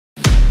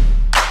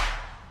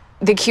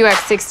The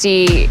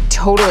QX60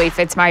 totally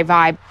fits my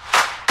vibe.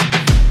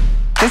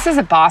 This is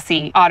a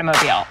bossy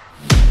automobile.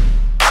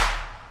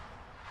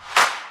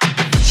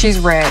 She's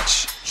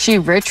rich. She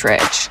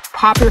rich.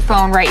 Pop your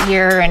phone right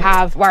here and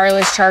have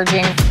wireless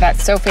charging.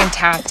 That's so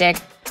fantastic.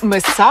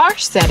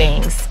 Massage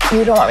settings.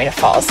 You don't want me to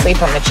fall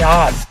asleep on the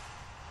job.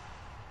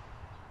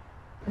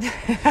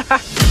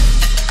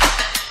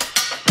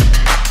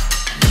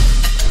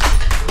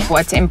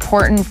 What's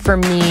important for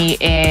me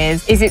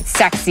is it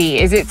sexy?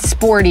 Is it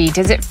sporty?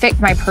 Does it fit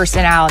my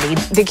personality?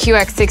 The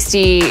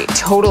QX60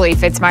 totally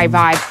fits my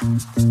vibe.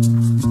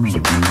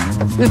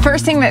 The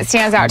first thing that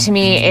stands out to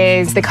me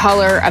is the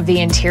color of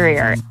the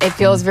interior. It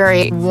feels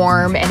very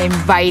warm and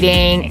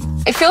inviting.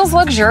 It feels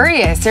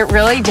luxurious, it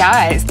really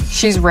does.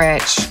 She's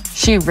rich.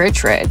 She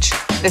rich.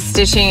 The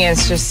stitching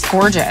is just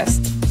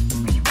gorgeous.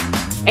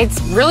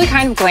 It's really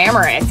kind of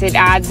glamorous. It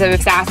adds a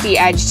sassy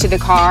edge to the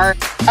car.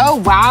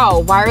 Oh wow,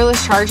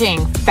 wireless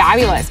charging,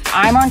 fabulous.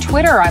 I'm on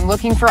Twitter, I'm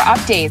looking for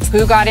updates.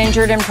 Who got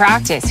injured in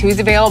practice? Who's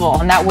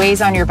available? And that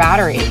weighs on your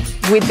battery.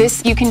 With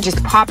this, you can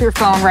just pop your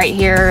phone right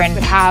here and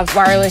have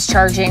wireless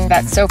charging.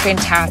 That's so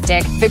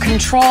fantastic. The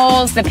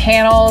controls, the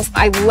panels,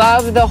 I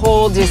love the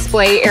whole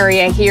display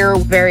area here.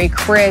 Very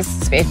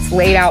crisp, it's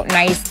laid out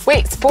nice.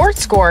 Wait,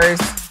 sports scores,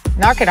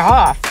 knock it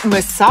off.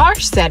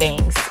 Massage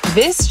settings,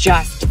 this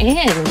just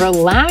in,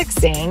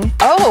 relaxing.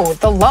 Oh,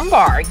 the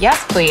lumbar,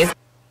 yes please.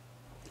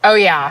 Oh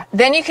yeah,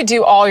 then you could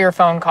do all your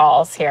phone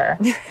calls here.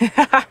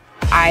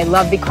 I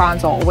love the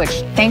console, which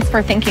thanks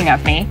for thinking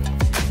of me.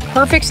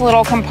 Perfect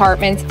little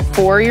compartments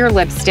for your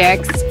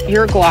lipsticks,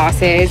 your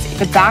glosses.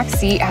 The back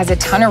seat has a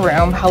ton of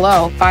room.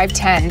 Hello,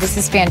 5'10", this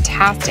is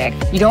fantastic.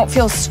 You don't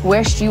feel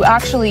squished, you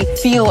actually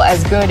feel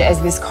as good as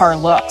this car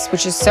looks,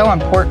 which is so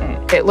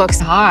important. It looks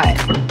hot.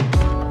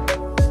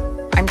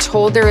 I'm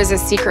told there is a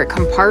secret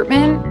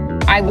compartment.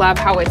 I love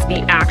how it's the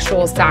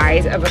actual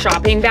size of a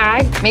shopping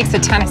bag. Makes a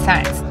ton of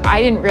sense.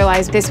 I didn't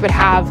realize this would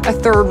have a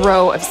third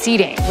row of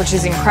seating, which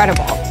is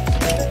incredible.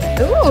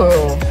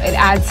 Ooh, it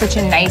adds such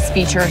a nice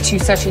feature to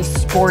such a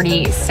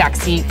sporty,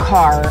 sexy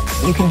car.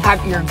 You can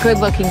have your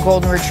good-looking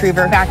golden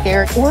retriever back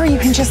there, or you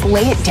can just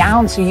lay it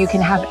down so you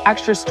can have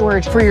extra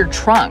storage for your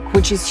trunk,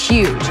 which is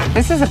huge.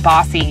 This is a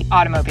bossy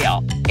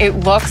automobile. It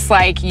looks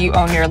like you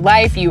own your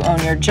life, you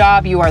own your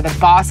job, you are the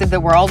boss of the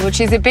world, which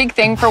is a big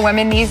thing for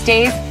women these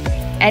days.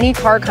 Any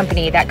car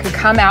company that could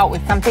come out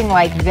with something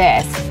like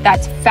this,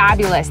 that's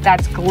fabulous,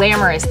 that's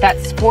glamorous,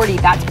 that's sporty,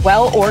 that's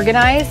well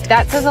organized,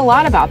 that says a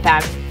lot about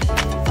them.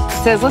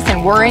 It says,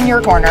 listen, we're in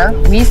your corner,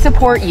 we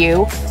support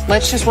you,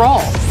 let's just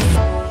roll.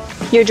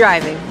 You're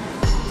driving.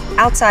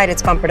 Outside,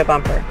 it's bumper to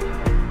bumper.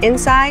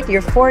 Inside,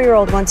 your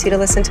 4-year-old wants you to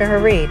listen to her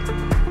read.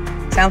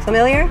 Sound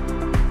familiar?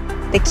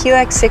 The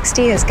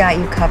QX60 has got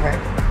you covered.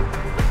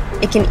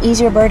 It can ease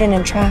your burden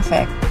in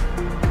traffic,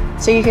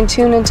 so you can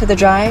tune into the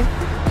drive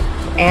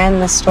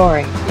and the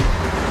story.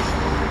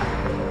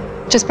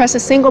 Just press a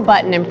single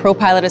button and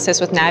ProPilot Assist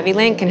with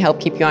NaviLink can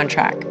help keep you on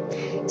track.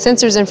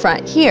 Sensors in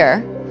front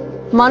here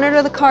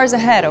monitor the cars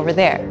ahead over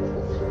there.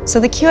 So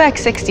the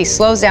QX60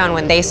 slows down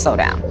when they slow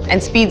down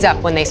and speeds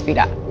up when they speed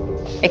up.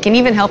 It can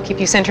even help keep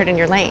you centered in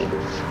your lane.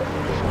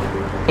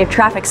 If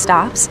traffic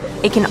stops,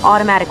 it can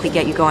automatically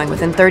get you going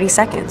within 30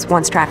 seconds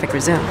once traffic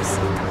resumes.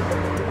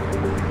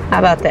 How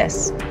about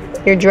this?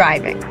 You're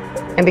driving,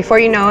 and before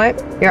you know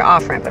it, your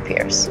off-ramp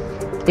appears.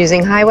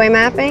 Using highway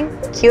mapping,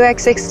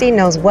 QX60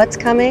 knows what's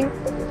coming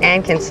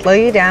and can slow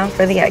you down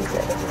for the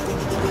exit.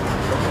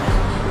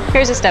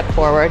 Here's a step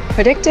forward.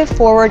 Predictive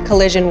forward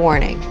collision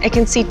warning. It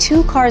can see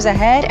 2 cars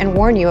ahead and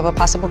warn you of a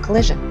possible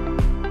collision.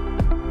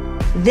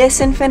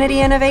 This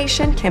Infiniti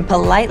innovation can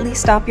politely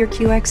stop your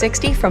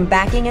QX60 from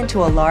backing into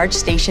a large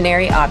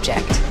stationary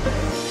object.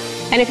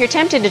 And if you're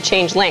tempted to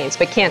change lanes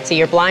but can't see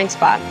your blind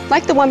spot,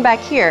 like the one back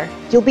here,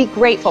 you'll be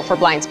grateful for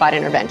blind spot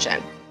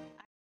intervention.